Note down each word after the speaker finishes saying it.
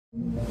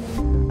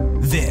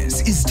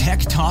This is Tech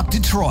Talk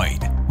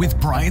Detroit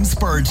with Brian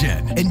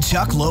Spurgeon and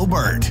Chuck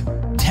Lobert.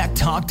 Tech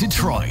Talk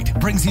Detroit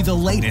brings you the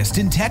latest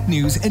in tech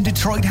news and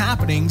Detroit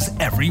happenings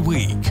every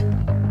week.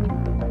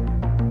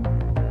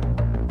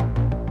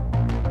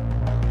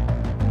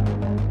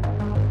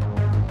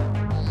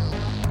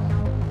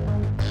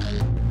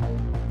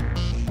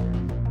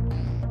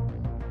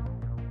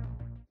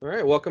 All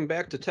right, welcome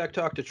back to Tech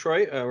Talk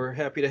Detroit. We're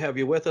happy to have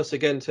you with us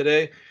again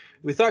today.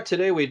 We thought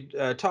today we'd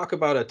talk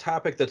about a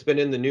topic that's been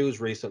in the news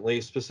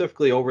recently,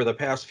 specifically over the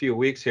past few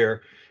weeks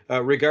here,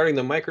 regarding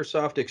the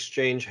Microsoft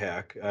Exchange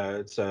hack.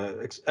 It's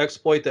an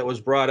exploit that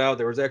was brought out.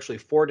 There was actually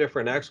 4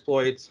 different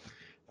exploits,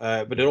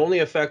 but it only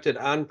affected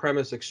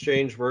on-premise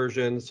Exchange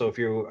versions. So if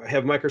you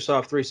have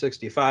Microsoft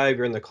 365,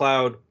 you're in the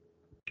cloud,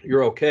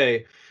 you're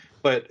okay.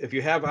 But if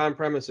you have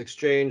on-premise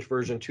Exchange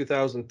version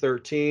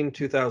 2013,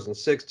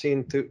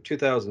 2016,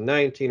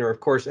 2019, or of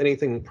course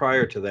anything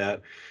prior to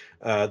that,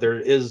 there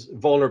is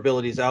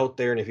vulnerabilities out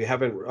there, and if you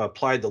haven't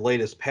applied the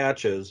latest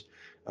patches,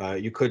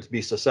 you could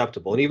be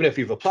susceptible. And even if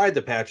you've applied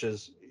the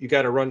patches, you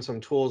got to run some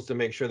tools to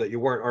make sure that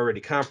you weren't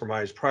already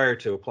compromised prior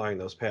to applying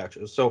those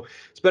patches. So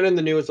it's been in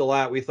the news a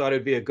lot. We thought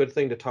it'd be a good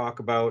thing to talk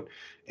about,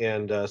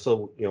 and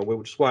so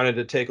we just wanted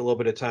to take a little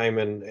bit of time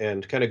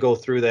and kind of go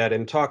through that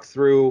and talk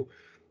through,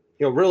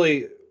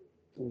 really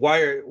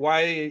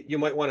why you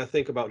might want to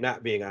think about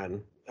not being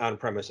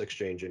on-premise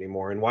Exchange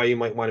anymore, and why you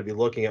might want to be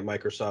looking at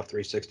Microsoft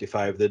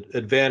 365, the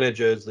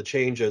advantages, the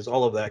changes,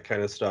 all of that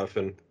kind of stuff.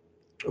 And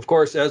of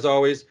course, as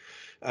always,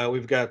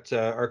 we've got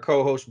our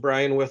co-host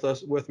Brian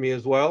with me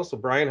as well. So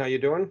Brian, how you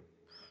doing?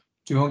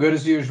 Doing good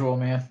as usual,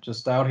 man.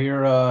 Just out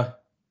here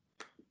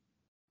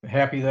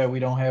happy that we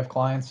don't have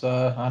clients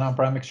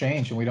on-prem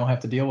Exchange and we don't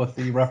have to deal with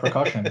the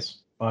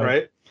repercussions. But,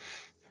 right.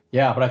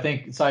 Yeah, but I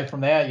think aside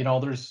from that,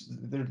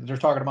 they're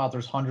talking about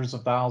there's hundreds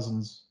of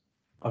thousands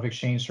of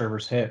Exchange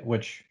servers hit,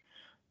 which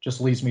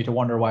just leads me to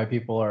wonder why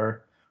people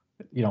are,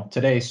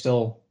 today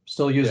still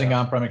using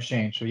on-prem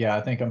Exchange. So yeah, I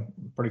think I'm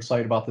pretty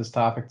excited about this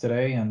topic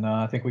today, and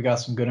I think we got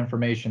some good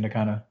information to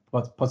kind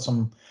of put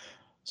some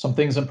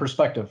things in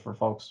perspective for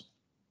folks.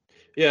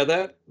 Yeah,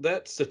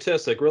 that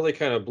statistic really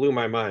kind of blew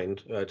my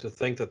mind, to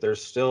think that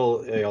there's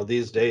still,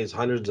 these days,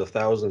 hundreds of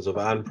thousands of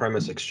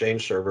on-premise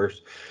Exchange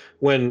servers,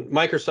 when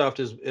Microsoft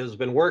has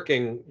been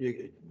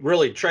working,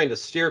 really trying to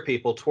steer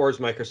people towards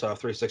Microsoft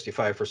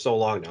 365 for so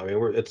long now. I mean,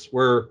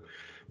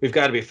 we've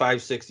got to be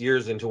 5-6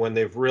 years into when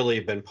they've really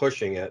been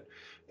pushing it,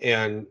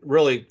 and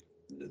really,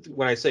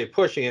 when I say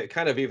pushing it,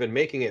 kind of even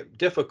making it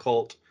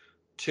difficult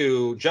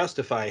to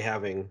justify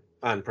having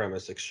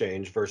on-premise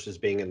Exchange versus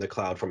being in the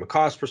cloud from a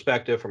cost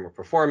perspective, from a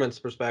performance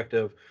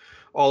perspective,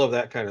 all of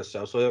that kind of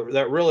stuff. So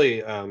that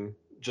really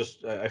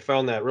I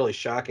found that really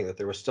shocking that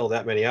there was still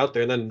that many out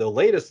there. And then the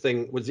latest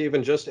thing was,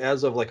 even just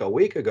as of like a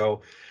week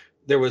ago,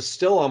 there was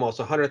still almost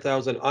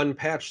 100,000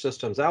 unpatched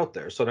systems out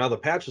there. So now the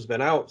patch has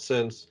been out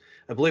since,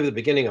 I believe, the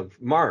beginning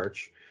of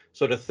March.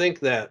 So to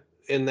think that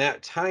in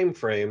that time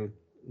frame,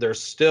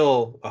 there's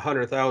still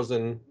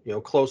 100,000,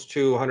 close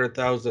to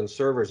 100,000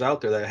 servers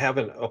out there that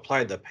haven't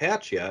applied the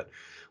patch yet,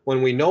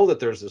 when we know that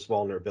there's this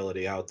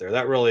vulnerability out there,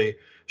 that really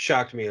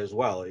shocked me as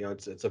well.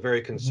 It's a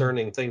very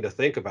concerning thing to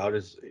think about,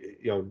 is,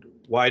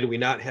 why do we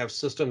not have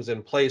systems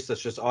in place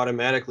that's just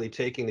automatically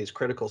taking these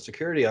critical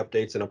security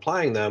updates and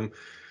applying them,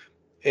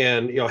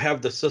 and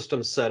have the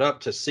system set up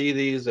to see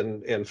these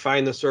and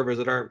find the servers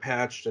that aren't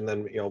patched, and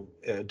then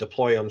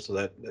deploy them so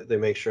that they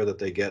make sure that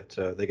they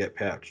get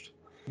patched.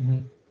 Mm-hmm.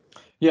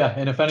 Yeah,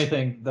 and if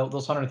anything,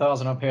 those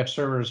 100,000 unpatched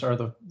servers are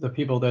the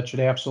people that should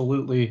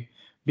absolutely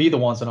be the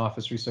ones in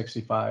Office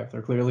 365.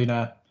 They're clearly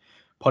not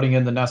putting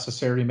in the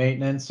necessary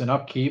maintenance and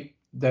upkeep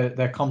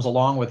that comes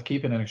along with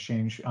keeping an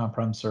Exchange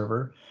on-prem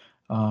server.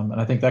 And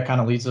I think that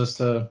kind of leads us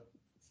to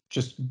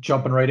just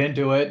jumping right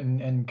into it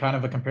and kind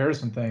of a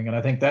comparison thing. And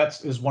I think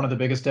that is one of the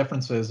biggest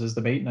differences, is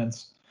the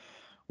maintenance.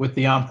 With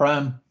the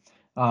on-prem,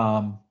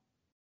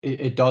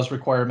 it does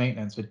require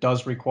maintenance. It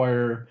does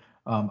require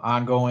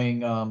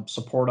ongoing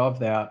support of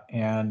that,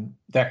 and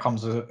that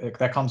comes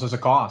as a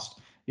cost.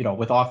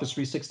 With Office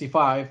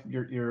 365,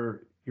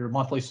 your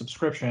monthly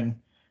subscription,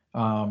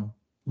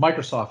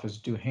 Microsoft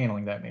is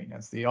handling that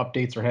maintenance. The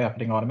updates are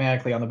happening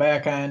automatically on the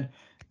back end.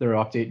 They're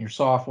updating your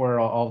software,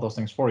 all of those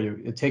things for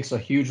you. It takes a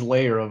huge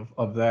layer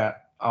of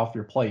that off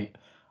your plate.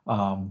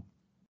 And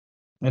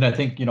I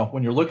think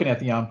when you're looking at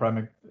the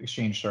on-prem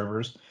Exchange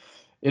servers,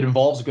 it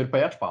involves a good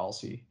patch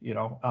policy. You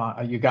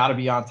got to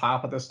be on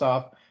top of this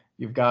stuff.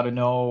 You've got to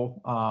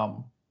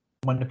know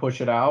when to push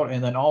it out,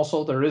 and then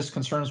also there is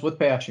concerns with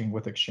patching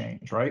with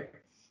Exchange, right?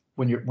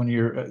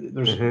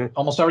 There's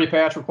almost every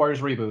patch requires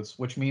reboots,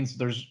 which means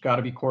there's got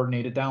to be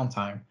coordinated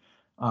downtime.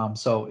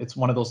 So it's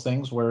one of those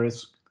things where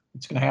it's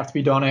going to have to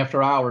be done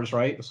after hours,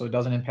 right? So it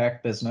doesn't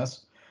impact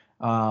business.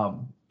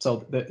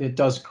 So it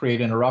does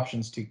create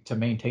interruptions to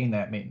maintain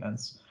that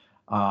maintenance.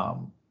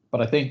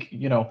 But I think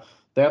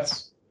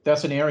that's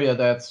an area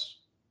that's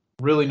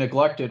really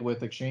neglected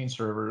with Exchange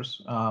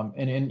servers.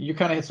 And you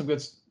kind of hit some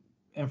good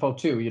info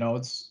too.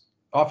 It's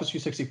Office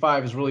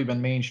 365 has really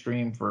been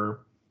mainstream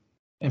for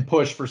and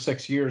pushed for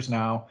 6 years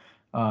now.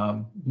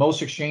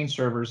 Most Exchange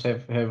servers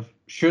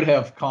should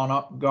have gone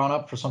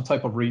up for some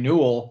type of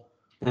renewal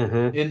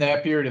in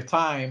that period of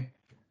time,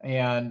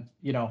 and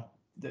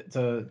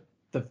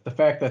the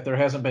fact that there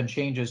hasn't been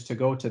changes to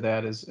go to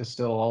that is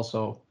still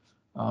also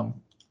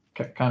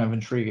kind of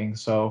intriguing.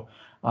 So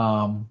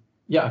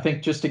I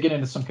think just to get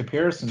into some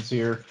comparisons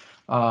here,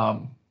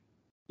 the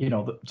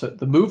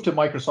move to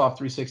Microsoft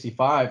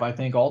 365, I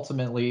think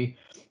ultimately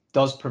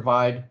does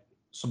provide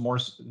more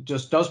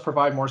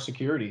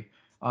security.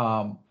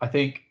 I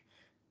think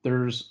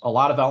there's a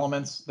lot of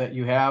elements that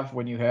you have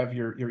when you have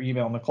your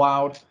email in the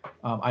cloud.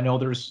 I know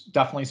there's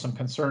definitely some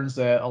concerns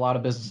that a lot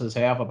of businesses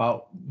have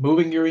about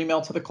moving your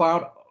email to the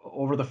cloud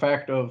over the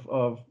fact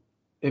of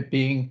it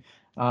being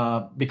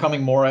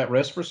becoming more at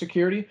risk for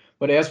security.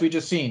 But as we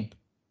just seen,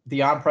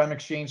 the on-prem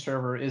Exchange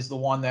server is the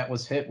one that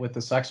was hit with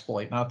this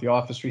exploit, not the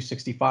Office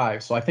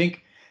 365. So I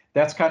think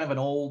that's kind of an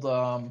old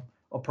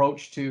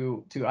approach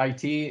to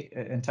IT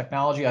and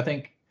technology. I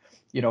think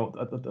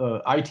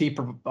the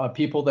IT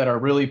people that are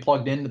really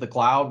plugged into the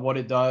cloud, what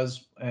it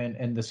does,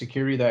 and the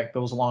security that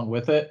goes along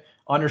with it,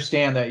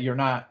 understand that you're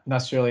not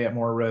necessarily at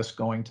more risk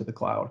going to the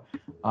cloud.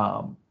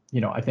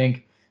 I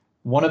think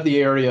one of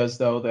the areas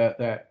though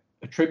that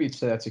attributes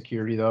to that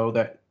security though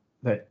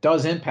that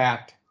does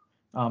impact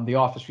the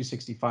Office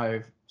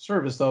 365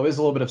 service though is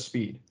a little bit of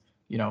speed.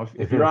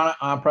 If you're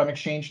on-prem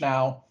Exchange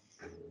now,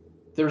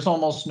 there's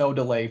almost no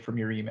delay from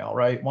your email,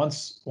 right?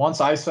 Once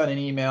I send an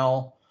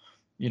email,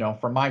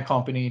 from my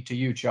company to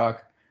you,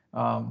 Chuck,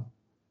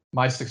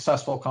 my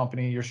successful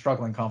company, your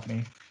struggling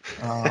company,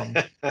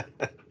 as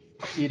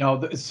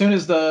soon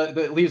as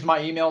it leaves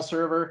my email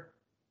server,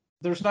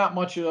 there's not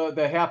much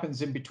that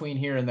happens in between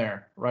here and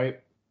there, right?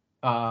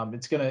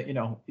 It's gonna,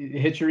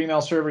 it hits your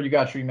email server, you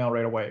got your email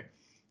right away.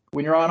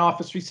 When you're on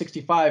Office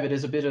 365, it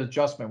is a bit of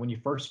adjustment when you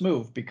first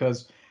move,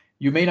 because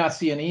you may not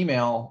see an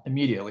email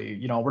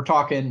immediately. We're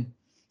talking,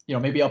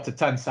 maybe up to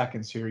 10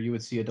 seconds here, you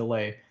would see a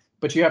delay.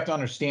 But you have to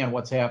understand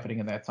what's happening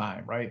in that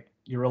time, right?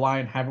 You're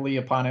relying heavily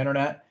upon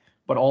internet,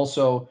 but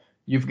also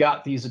you've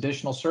got these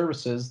additional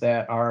services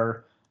that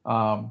are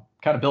kind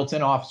of built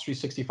in Office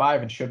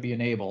 365 and should be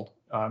enabled.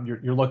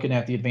 You're looking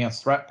at the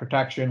advanced threat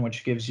protection,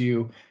 which gives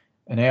you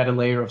an added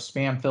layer of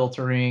spam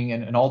filtering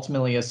and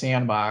ultimately a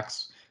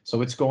sandbox.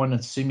 So it's going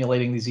and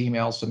simulating these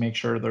emails to make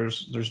sure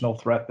there's no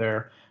threat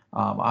there.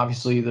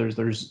 Obviously,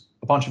 there's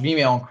a bunch of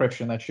email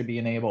encryption that should be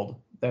enabled.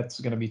 That's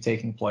going to be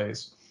taking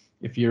place.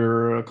 If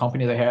you're a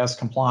company that has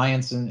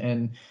compliance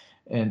and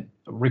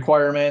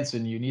requirements,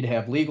 and you need to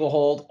have legal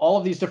hold, all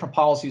of these different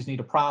policies need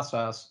to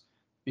process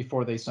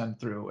before they send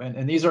through.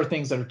 And these are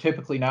things that are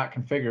typically not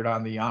configured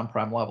on the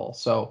on-prem level.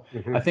 So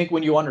I think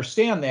when you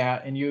understand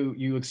that and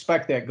you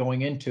expect that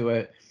going into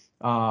it,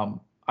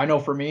 I know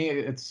for me,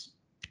 it's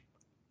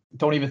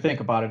don't even think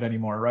about it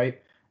anymore,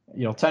 right?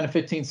 10 to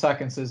 15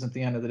 seconds isn't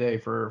the end of the day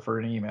for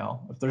an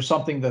email. If there's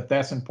something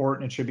that's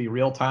important, it should be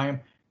real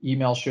time.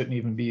 Email shouldn't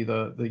even be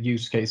the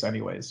use case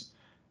anyways.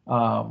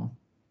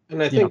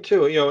 And I think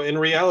too, in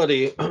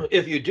reality,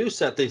 if you do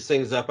set these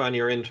things up on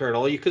your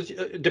internal, because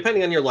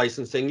depending on your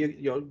licensing,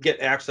 you get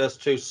access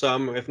to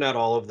some, if not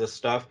all of this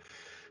stuff.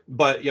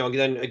 But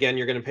then again,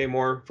 you're going to pay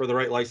more for the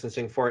right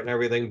licensing for it and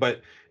everything.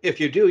 But if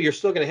you do, you're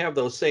still going to have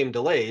those same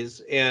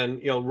delays. And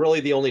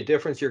really the only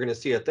difference you're going to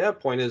see at that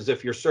point is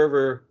if your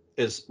server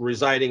is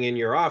residing in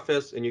your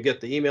office and you get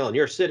the email and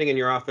you're sitting in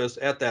your office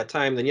at that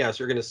time, then yes,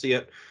 you're going to see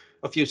it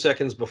a few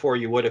seconds before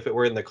you would if it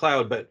were in the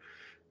cloud. But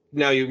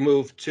now you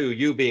move to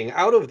you being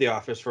out of the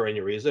office for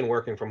any reason,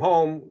 working from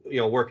home,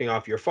 working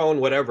off your phone,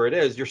 whatever it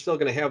is, you're still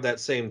going to have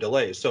that same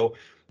delay. So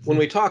when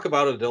we talk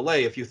about a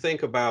delay, if you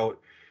think about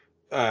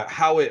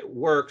how it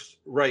works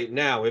right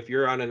now, if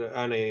you're on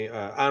a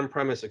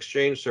on-premise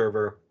Exchange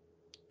server,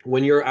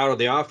 when you're out of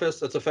the office,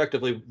 that's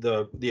effectively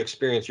the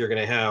experience you're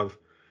going to have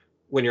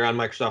when you're on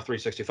Microsoft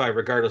 365,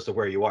 regardless of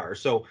where you are.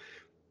 So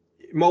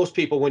most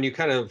people, when you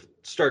kind of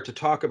start to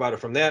talk about it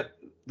from that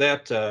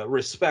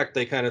respect,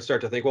 they kind of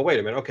start to think, well, wait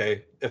a minute,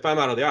 okay, if I'm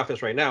out of the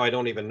office right now, I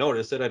don't even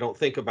notice it. I don't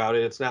think about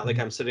it. It's not like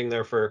I'm sitting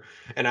there for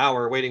an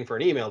hour waiting for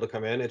an email to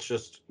come in. It's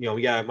just,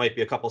 it might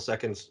be a couple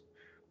seconds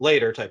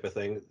later type of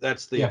thing.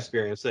 That's the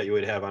experience that you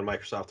would have on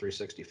Microsoft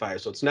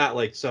 365. So it's not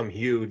like some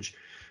huge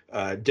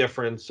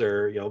difference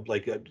or,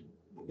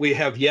 we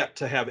have yet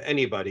to have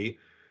anybody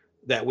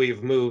that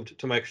we've moved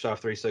to Microsoft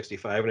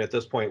 365. And at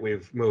this point,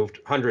 we've moved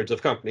hundreds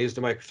of companies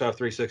to Microsoft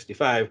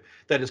 365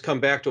 that has come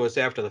back to us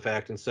after the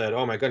fact and said,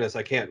 oh my goodness,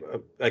 I can't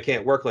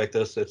work like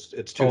this. It's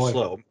too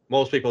slow.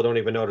 Most people don't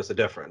even notice a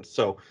difference.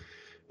 So,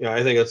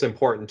 I think it's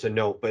important to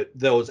note, but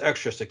those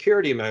extra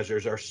security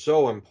measures are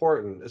so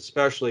important,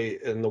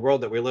 especially in the world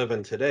that we live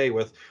in today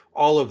with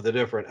all of the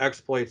different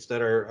exploits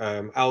that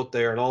are out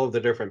there and all of the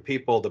different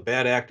people, the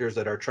bad actors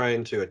that are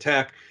trying to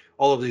attack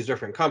all of these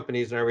different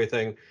companies and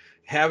everything.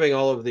 Having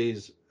all of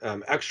these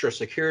extra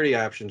security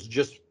options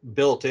just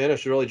built in,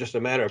 it's really just a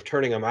matter of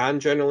turning them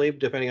on generally,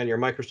 depending on your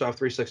Microsoft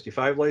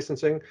 365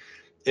 licensing.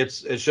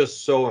 It's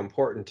just so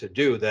important to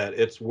do that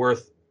it's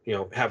worth,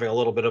 having a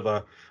little bit of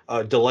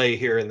a delay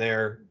here and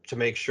there to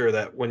make sure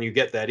that when you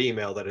get that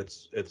email that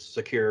it's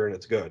secure and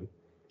it's good.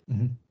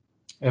 Mm-hmm.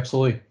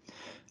 Absolutely.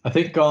 I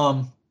think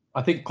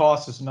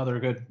cost is another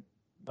good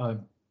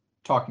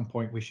talking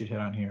point we should hit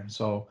on here.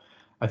 So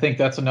I think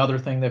that's another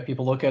thing that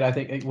people look at. I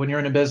think when you're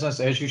in a business,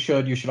 as you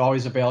should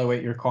always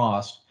evaluate your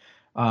cost.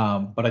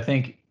 But I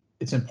think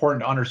it's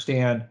important to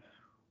understand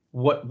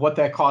what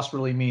that cost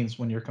really means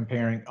when you're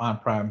comparing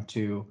on-prem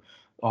to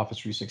Office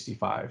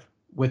 365.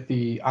 With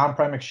the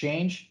on-prem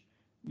Exchange,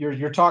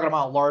 you're talking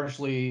about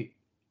largely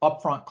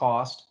upfront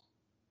cost,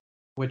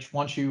 which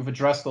once you've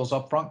addressed those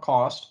upfront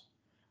costs,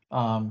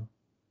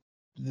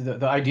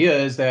 the idea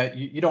is that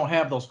you don't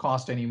have those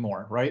costs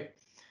anymore, right?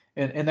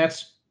 And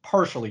that's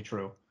partially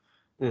true.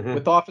 Mm-hmm.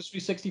 With Office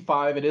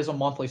 365, it is a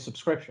monthly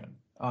subscription.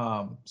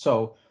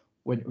 So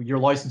when you're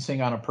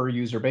licensing on a per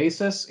user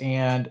basis,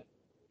 and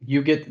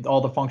you get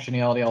all the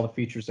functionality, all the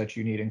features that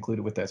you need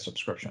included with that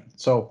subscription.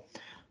 So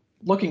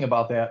looking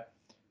about that,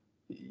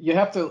 you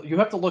have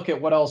to look at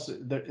what else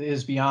there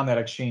is beyond that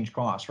Exchange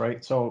cost,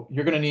 right? So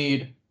you're going to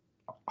need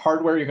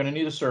hardware, you're going to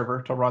need a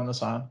server to run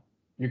this on.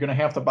 You're going to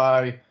have to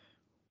buy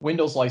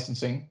Windows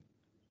licensing.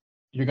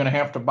 You're going to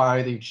have to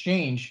buy the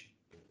Exchange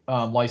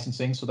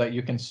licensing so that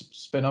you can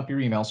spin up your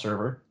email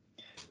server.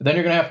 Then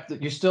you're going to have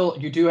to,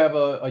 you do have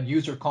a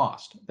user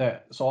cost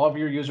so all of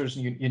your users,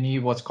 you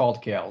need what's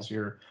called CALs,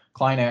 your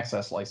client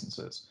access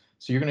licenses.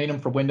 So you're going to need them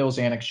for Windows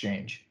and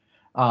Exchange.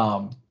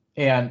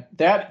 And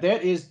that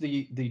is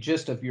the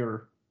gist of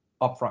your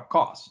upfront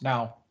costs.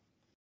 Now,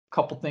 a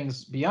couple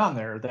things beyond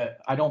there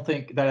that I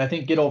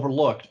think get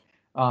overlooked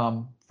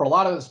for a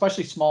lot of,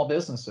 especially small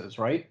businesses,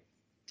 right?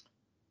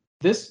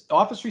 This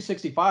Office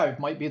 365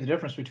 might be the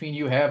difference between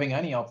you having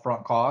any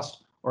upfront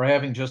cost or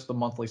having just the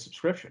monthly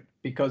subscription,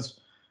 because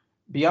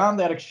beyond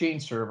that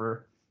Exchange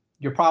server,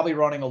 you're probably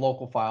running a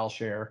local file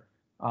share,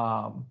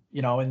 and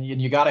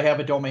you got to have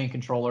a domain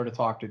controller to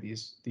talk to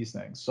these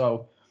things.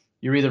 So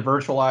you're either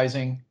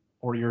virtualizing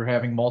or you're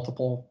having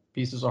multiple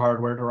pieces of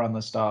hardware to run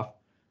this stuff.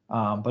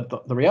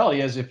 But the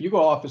reality is, if you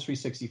go Office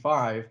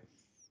 365,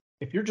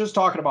 if you're just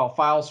talking about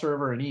file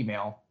server and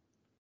email,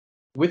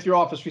 with your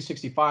Office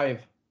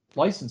 365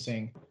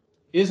 licensing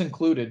is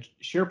included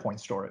SharePoint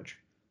storage.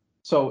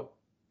 So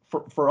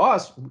for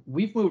us,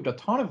 we've moved a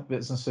ton of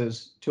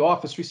businesses to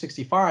Office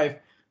 365,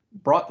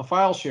 brought the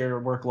file share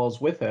workloads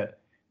with it,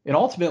 and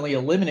ultimately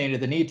eliminated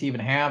the need to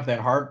even have that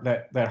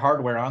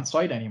hardware on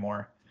site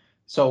anymore.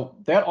 So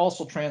that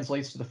also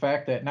translates to the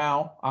fact that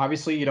now,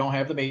 obviously, you don't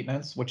have the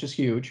maintenance, which is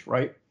huge,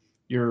 right?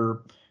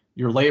 Your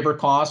labor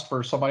cost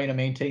for somebody to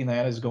maintain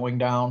that is going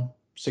down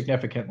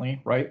significantly,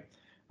 right?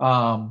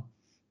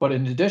 But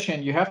in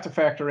addition, you have to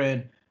factor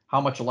in how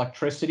much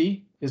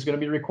electricity is going to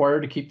be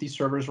required to keep these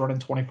servers running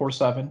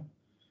 24/7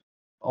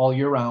 all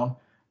year round.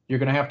 You're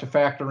going to have to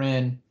factor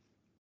in,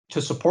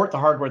 to support the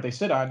hardware they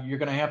sit on, you're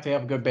going to have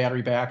a good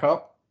battery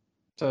backup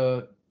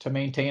to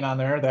maintain on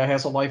there. That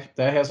has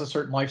a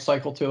certain life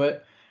cycle to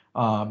it.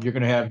 You're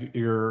going to have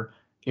your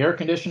air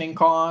conditioning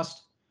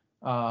cost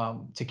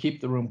to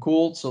keep the room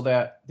cooled so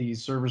that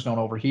these servers don't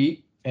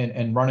overheat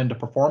and run into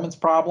performance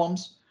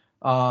problems.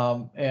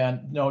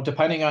 And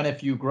depending on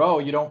if you grow,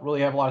 you don't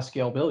really have a lot of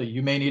scalability.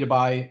 You may need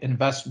to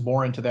invest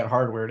more into that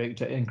hardware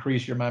to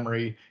increase your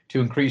memory,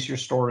 to increase your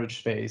storage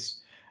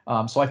space.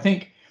 So I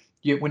think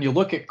when you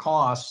look at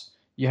costs,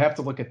 you have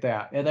to look at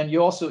that. And then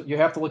you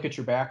have to look at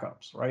your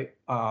backups, right?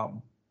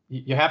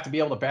 You have to be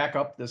able to back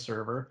up this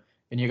server,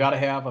 and you got to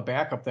have a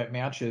backup that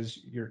matches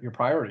your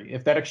priority.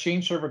 If that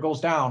Exchange server goes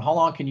down, how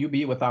long can you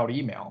be without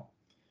email?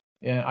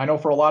 And I know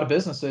for a lot of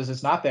businesses,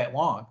 it's not that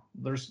long.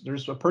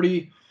 There's a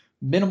pretty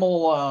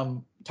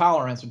minimal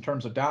tolerance in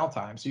terms of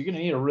downtime. So you're going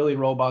to need a really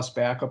robust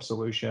backup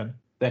solution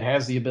that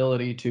has the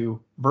ability to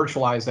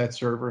virtualize that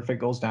server if it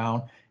goes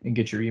down and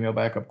get your email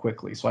back up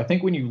quickly. So I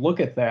think when you look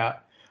at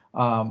that,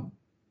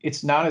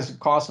 it's not as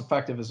cost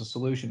effective as a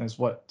solution as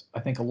what I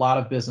think a lot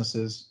of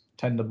businesses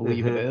tend to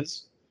believe it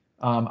is.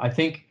 I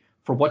think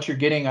for what you're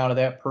getting out of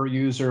that per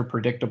user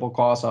predictable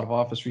cost out of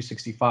Office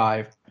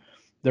 365,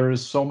 there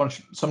is so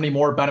many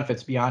more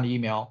benefits beyond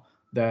email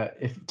that,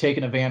 if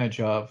taken advantage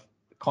of,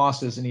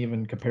 cost isn't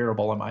even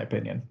comparable, in my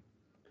opinion.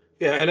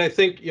 Yeah, and I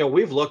think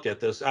we've looked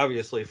at this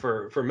obviously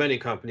for many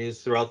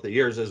companies throughout the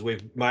years as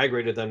we've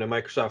migrated them to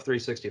Microsoft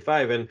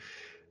 365, and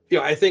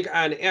I think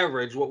on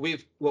average what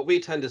we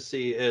tend to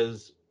see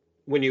is,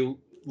 when you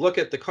look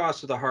at the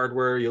cost of the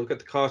hardware, you look at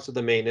the cost of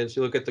the maintenance,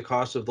 you look at the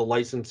cost of the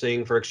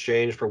licensing for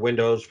Exchange, for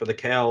Windows, for the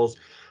CALs,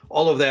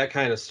 all of that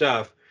kind of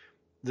stuff.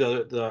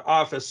 The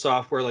Office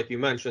software, like you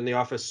mentioned, the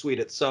Office suite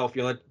itself,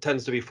 it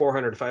tends to be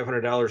 $400 to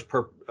 $500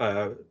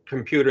 per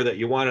computer that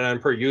you want it on,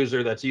 per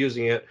user that's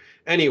using it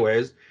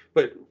anyways.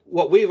 But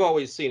what we've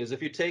always seen is,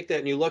 if you take that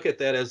and you look at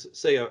that as,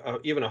 say,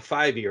 even a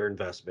 5-year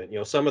investment,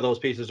 some of those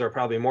pieces are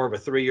probably more of a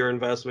 3-year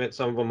investment,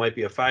 some of them might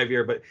be a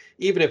 5-year, but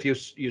even if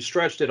you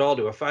stretched it all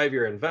to a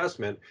 5-year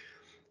investment,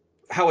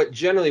 how it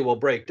generally will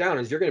break down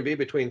is you're going to be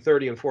between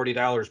 $30 and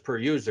 $40 per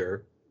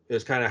user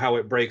is kind of how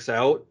it breaks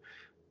out.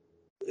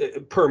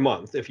 per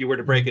month if you were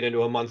to break it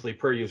into a monthly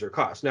per user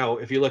cost. Now,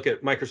 if you look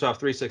at Microsoft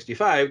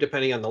 365,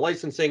 depending on the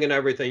licensing and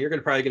everything, you're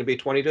probably going to be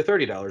 $20 to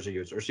 $30 a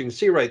user. So you can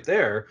see right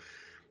there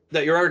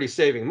that you're already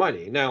saving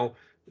money. Now,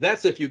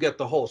 that's if you get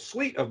the whole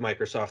suite of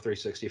Microsoft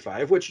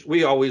 365, which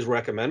we always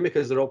recommend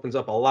because it opens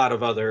up a lot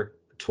of other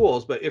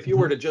tools. But if you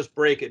were to just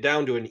break it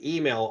down to an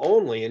email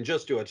only and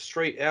just do it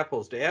straight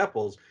apples to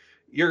apples,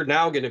 you're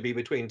now going to be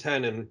between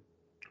 $10 and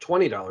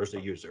 $20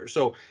 a user.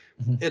 So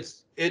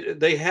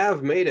they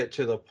have made it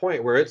to the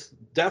point where it's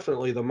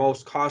definitely the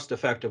most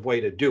cost-effective way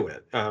to do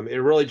it.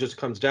 It really just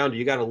comes down to,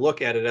 you got to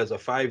look at it as a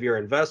 5-year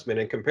investment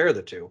and compare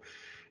the two.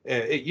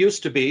 It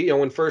used to be,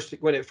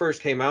 when it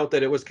first came out,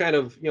 that it was kind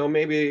of,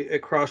 maybe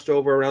it crossed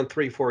over around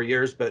 3-4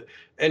 years, but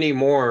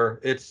anymore,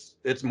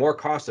 it's more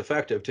cost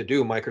effective to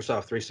do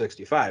Microsoft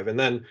 365. And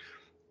then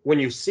when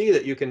you see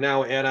that you can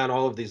now add on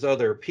all of these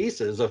other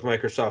pieces of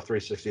Microsoft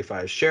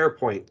 365,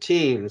 SharePoint,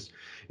 Teams,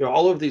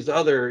 all of these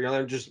other,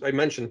 I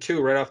mentioned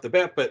 2 right off the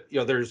bat, but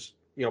there's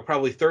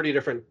probably 30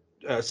 different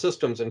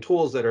systems and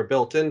tools that are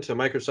built into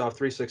Microsoft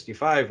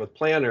 365 with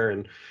Planner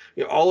and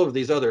all of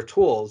these other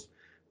tools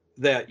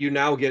that you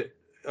now get,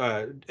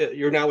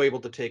 you're now able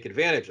to take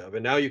advantage of.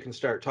 And now you can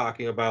start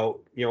talking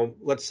about,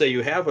 let's say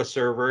you have a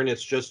server and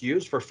it's just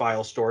used for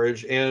file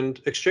storage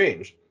and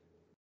Exchange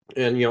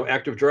and,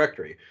 Active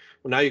Directory.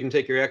 Well, now you can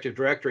take your Active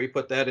Directory,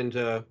 put that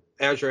into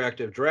Azure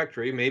Active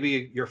Directory.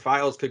 Maybe your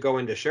files could go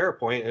into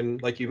SharePoint.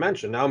 And like you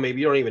mentioned, now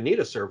maybe you don't even need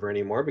a server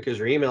anymore because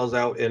your email's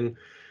out in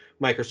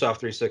Microsoft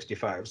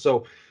 365.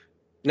 So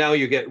now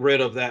you get rid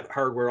of that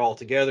hardware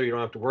altogether. You don't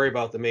have to worry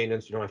about the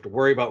maintenance. You don't have to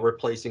worry about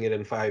replacing it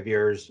in 5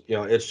 years.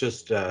 It's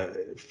just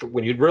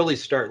when you really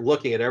start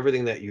looking at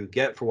everything that you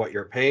get for what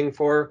you're paying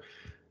for,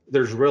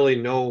 there's really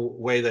no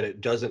way that it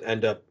doesn't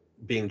end up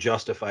being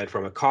justified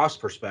from a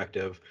cost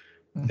perspective.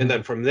 And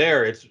then from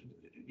there,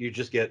 you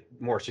just get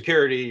more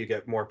security, you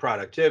get more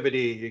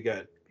productivity, you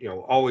get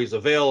always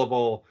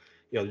available.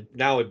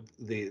 Now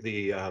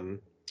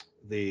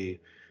the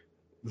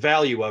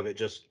value of it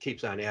just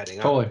keeps on adding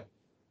up. Totally.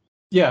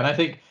 Yeah, and I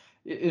think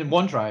in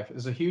OneDrive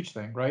is a huge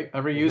thing, right?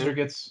 Every user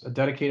gets a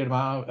dedicated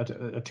amount,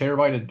 a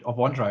terabyte of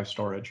OneDrive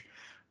storage,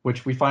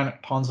 which we find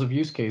tons of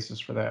use cases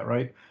for that,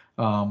 right?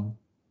 Kind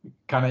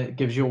of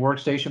gives you a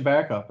workstation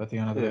backup at the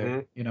end of the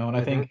day, and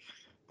I think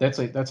that's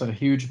a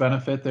huge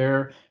benefit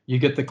there. You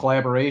get the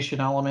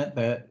collaboration element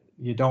that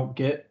you don't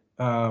get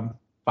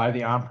by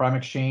the on-prem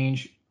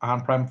Exchange,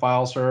 on-prem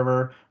file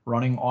server,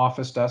 running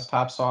Office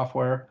desktop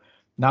software.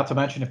 Not to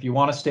mention, if you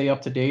want to stay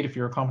up to date, if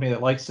you're a company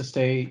that likes to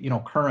stay,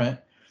 current,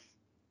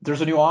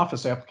 there's a new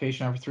Office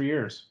application every 3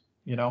 years.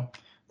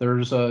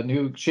 There's a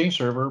new Exchange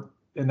server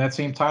in that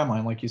same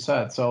timeline, like you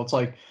said. So it's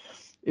like,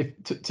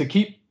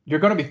 you're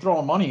going to be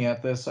throwing money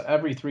at this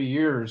every 3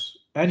 years,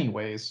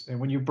 anyways. And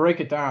when you break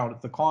it down,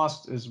 the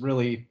cost is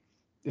really,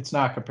 it's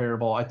not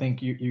comparable. I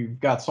think you've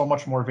got so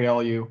much more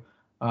value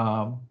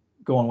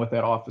going with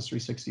that Office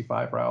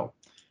 365 route.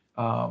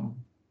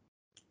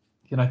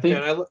 And I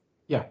think,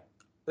 yeah.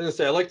 I was gonna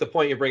say, I like the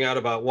point you bring out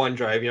about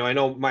OneDrive. I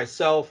know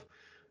myself,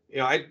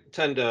 I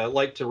tend to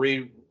like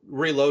to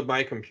reload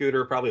my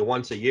computer probably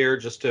once a year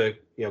just to,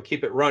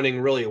 keep it running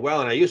really well.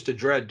 And I used to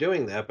dread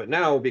doing that, but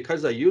now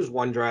because I use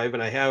OneDrive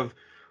and I have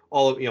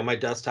all of, my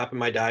desktop and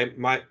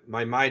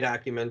my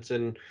documents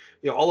and,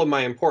 all of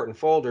my important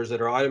folders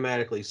that are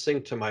automatically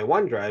synced to my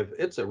OneDrive,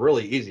 it's a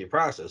really easy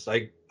process.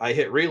 I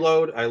hit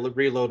reload, I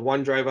reload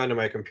OneDrive onto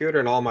my computer,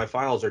 and all my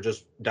files are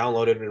just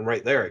downloaded and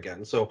right there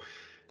again. So,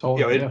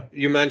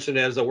 you mentioned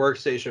it as a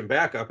workstation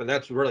backup, and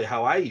that's really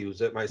how I use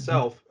it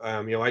myself.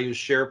 I use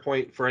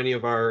SharePoint for any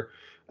of our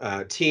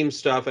team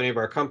stuff, any of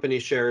our company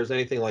shares,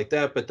 anything like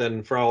that. But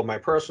then for all of my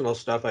personal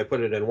stuff, I put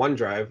it in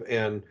OneDrive,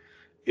 and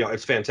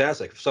it's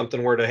fantastic. If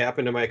something were to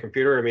happen to my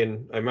computer, I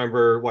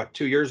remember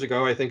 2 years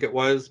ago, I think it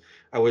was,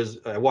 I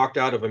walked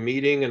out of a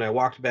meeting and I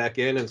walked back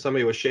in, and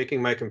somebody was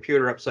shaking my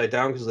computer upside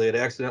down because they had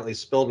accidentally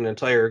spilled an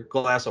entire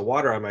glass of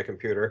water on my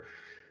computer.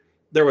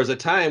 There was a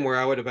time where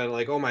I would have been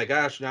like, oh my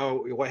gosh, now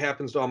what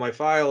happens to all my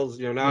files?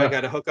 Now I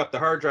got to hook up the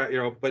hard drive,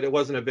 but it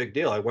wasn't a big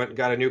deal. I went and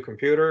got a new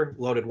computer,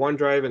 loaded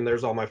OneDrive, and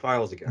there's all my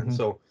files again.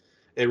 So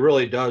it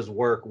really does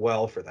work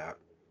well for that.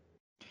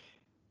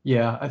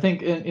 Yeah, I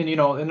think, and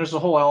there's a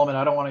whole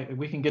element.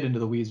 We can get into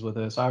the weeds with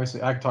this.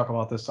 Obviously, I could talk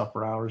about this stuff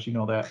for hours,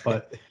 that,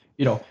 but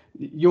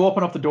you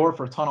open up the door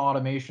for a ton of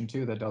automation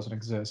too that doesn't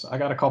exist. I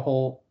got a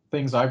couple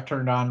things I've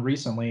turned on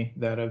recently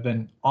that have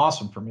been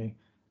awesome for me.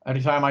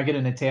 Anytime I get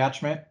an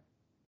attachment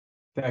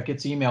that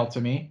gets emailed to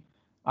me,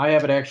 I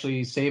have it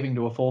actually saving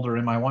to a folder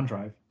in my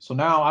OneDrive. So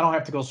now I don't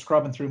have to go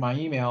scrubbing through my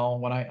email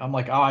when I'm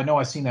like, oh, I know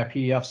I've seen that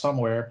PDF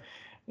somewhere,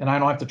 and I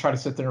don't have to try to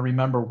sit there and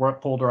remember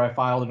what folder I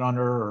filed it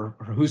under or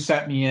who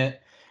sent me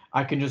it.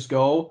 I can just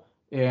go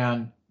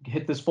and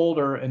hit this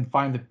folder and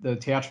find the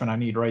attachment I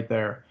need right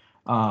there,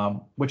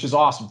 which is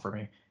awesome for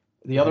me.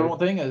 The other one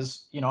thing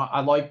is,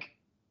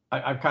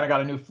 I've kind of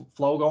got a new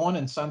flow going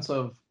in sense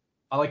of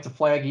I like to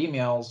flag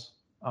emails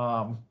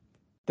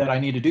that I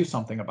need to do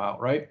something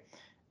about, right?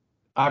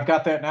 I've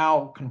got that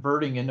now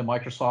converting into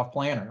Microsoft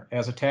Planner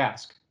as a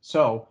task.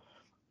 So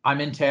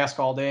I'm in task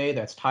all day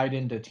that's tied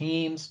into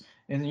Teams.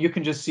 And you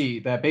can just see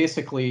that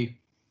basically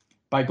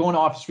by going to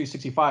Office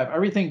 365,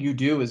 everything you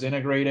do is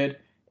integrated,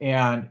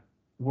 and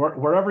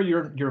wherever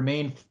your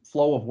main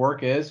flow of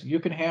work is, you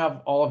can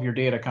have all of your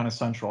data kind of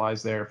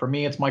centralized there. For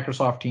me, it's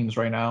Microsoft Teams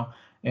right now.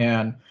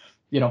 And,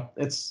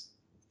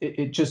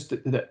 it just,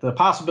 the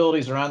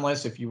possibilities are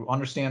endless if you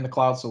understand the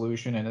cloud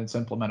solution and it's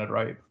implemented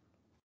right.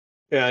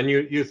 Yeah, and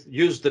you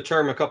used the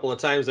term a couple of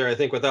times there, I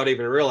think, without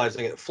even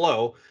realizing it,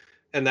 flow.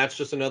 And that's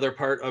just another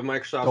part of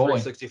Microsoft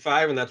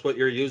 365, and that's what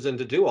you're using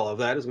to do all of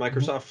that is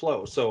Microsoft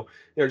Flow. So,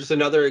 just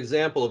another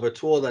example of a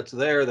tool that's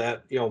there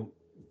that,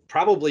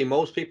 probably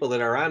most people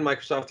that are on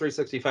Microsoft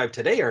 365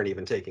 today aren't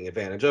even taking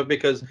advantage of,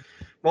 because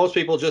most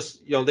people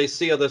just, they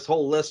see this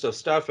whole list of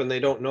stuff and they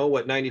don't know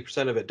what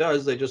 90% of it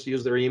does. They just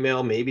use their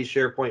email, maybe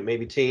SharePoint,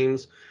 maybe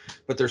Teams,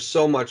 but there's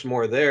so much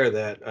more there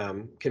that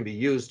can be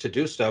used to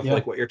do stuff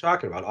like what you're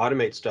talking about,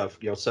 automate stuff,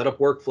 set up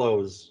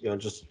workflows,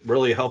 just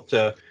really help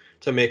to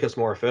make us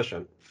more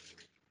efficient.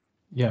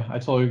 Yeah, I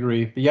totally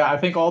agree. But yeah, I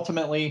think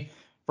ultimately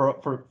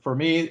for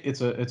me, it's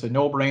a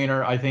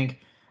no-brainer. I think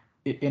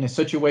in a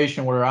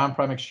situation where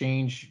on-prem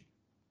Exchange,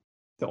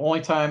 the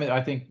only time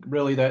I think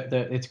really that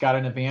it's got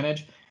an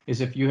advantage is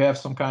if you have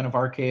some kind of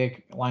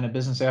archaic line of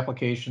business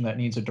application that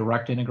needs a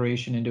direct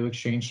integration into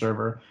Exchange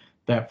Server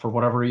that for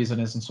whatever reason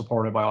isn't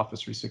supported by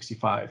Office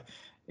 365.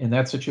 In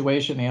that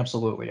situation,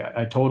 absolutely,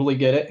 I totally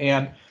get it.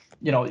 And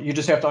you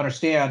just have to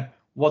understand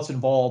what's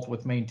involved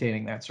with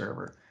maintaining that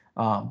server.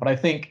 But I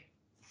think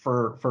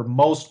for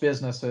most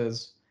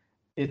businesses,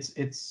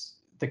 it's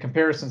the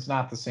comparison's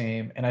not the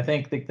same. And I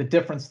think the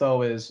difference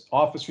though is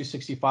Office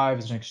 365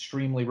 is an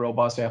extremely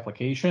robust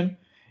application.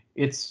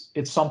 It's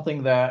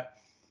something that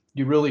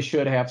you really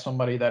should have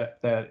somebody that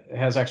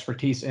has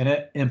expertise in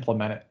it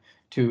implement it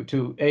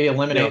to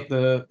eliminate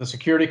the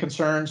security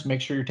concerns,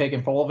 make sure you're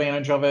taking full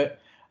advantage of it.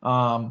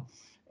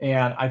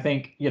 And I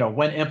think,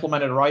 when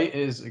implemented right,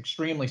 is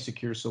extremely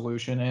secure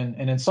solution.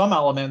 And in some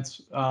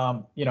elements,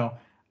 I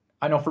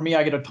know for me,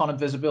 I get a ton of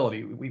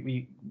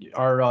visibility.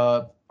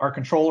 Our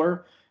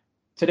controller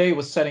today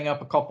was setting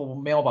up a couple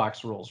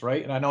mailbox rules,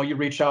 right? And I know you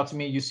reached out to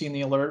me, you've seen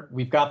the alert.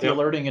 We've got the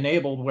alerting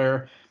enabled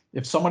where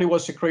if somebody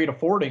was to create a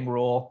forwarding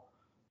rule,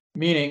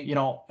 meaning,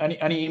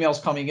 any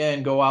emails coming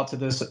in go out to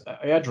this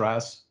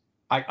address,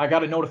 I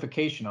got a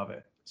notification of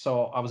it.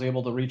 So I was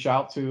able to reach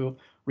out to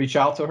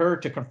her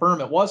to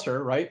confirm it was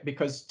her, right?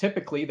 Because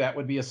typically that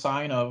would be a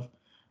sign of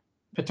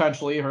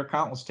potentially her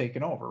account was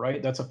taken over,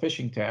 right? That's a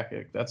phishing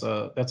tactic. That's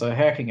a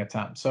hacking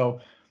attempt.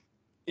 So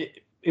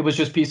it was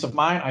just peace of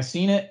mind. I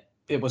seen it.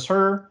 It was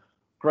her.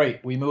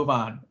 Great. We move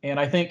on. And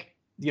I think,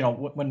 when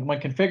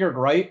configured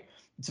right,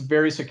 it's a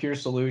very secure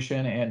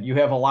solution and you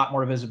have a lot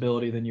more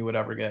visibility than you would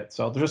ever get.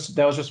 So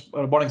that was just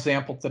one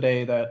example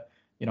today that,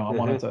 I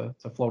wanted to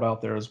float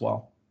out there as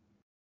well.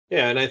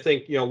 Yeah. And I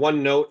think,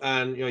 one note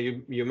on,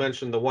 you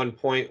mentioned the one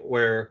point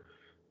where,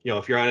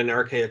 if you're on an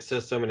archaic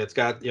system and it's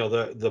got,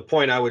 the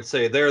point I would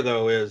say there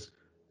though is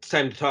it's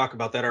time to talk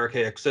about that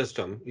archaic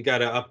system. You got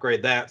to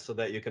upgrade that so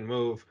that you can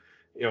move,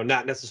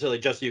 not necessarily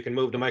just so you can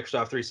move to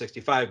Microsoft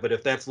 365, but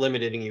if that's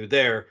limiting you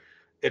there,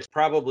 it's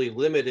probably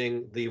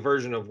limiting the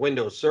version of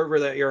Windows Server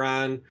that you're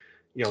on.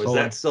 Is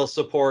that still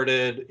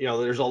supported?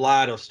 There's a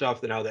lot of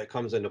stuff now that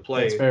comes into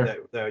play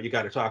that you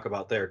got to talk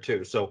about there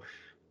too. So,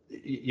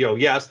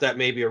 yes, that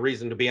may be a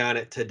reason to be on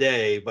it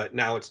today, but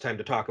now it's time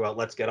to talk about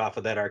let's get off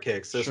of that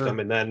archaic system,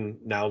 and then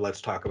now let's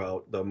talk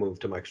about the move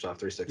to Microsoft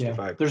 365.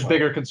 Yeah, there's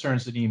bigger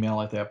concerns than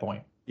email at that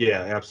point.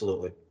 Yeah,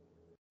 absolutely.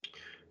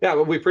 Yeah,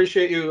 well, we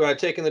appreciate you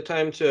taking the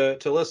time to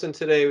listen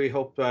today. We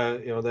hope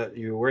that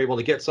you were able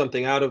to get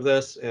something out of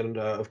this. And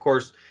of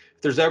course,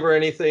 if there's ever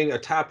anything, a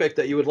topic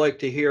that you would like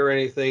to hear, or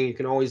anything, you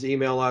can always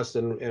email us,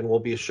 and we'll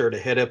be sure to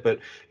hit it. But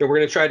we're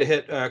going to try to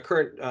hit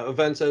current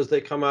events as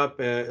they come up,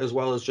 as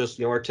well as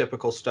just our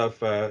typical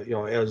stuff.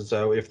 As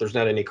if there's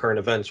not any current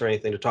events or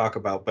anything to talk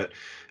about. But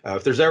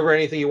if there's ever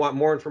anything you want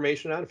more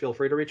information on, feel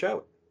free to reach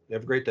out.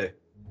 Have a great day.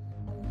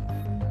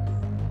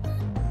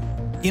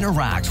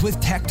 Interact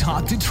with Tech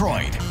Talk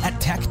Detroit at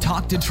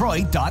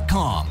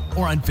techtalkdetroit.com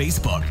or on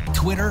Facebook,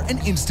 Twitter, and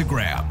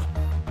Instagram.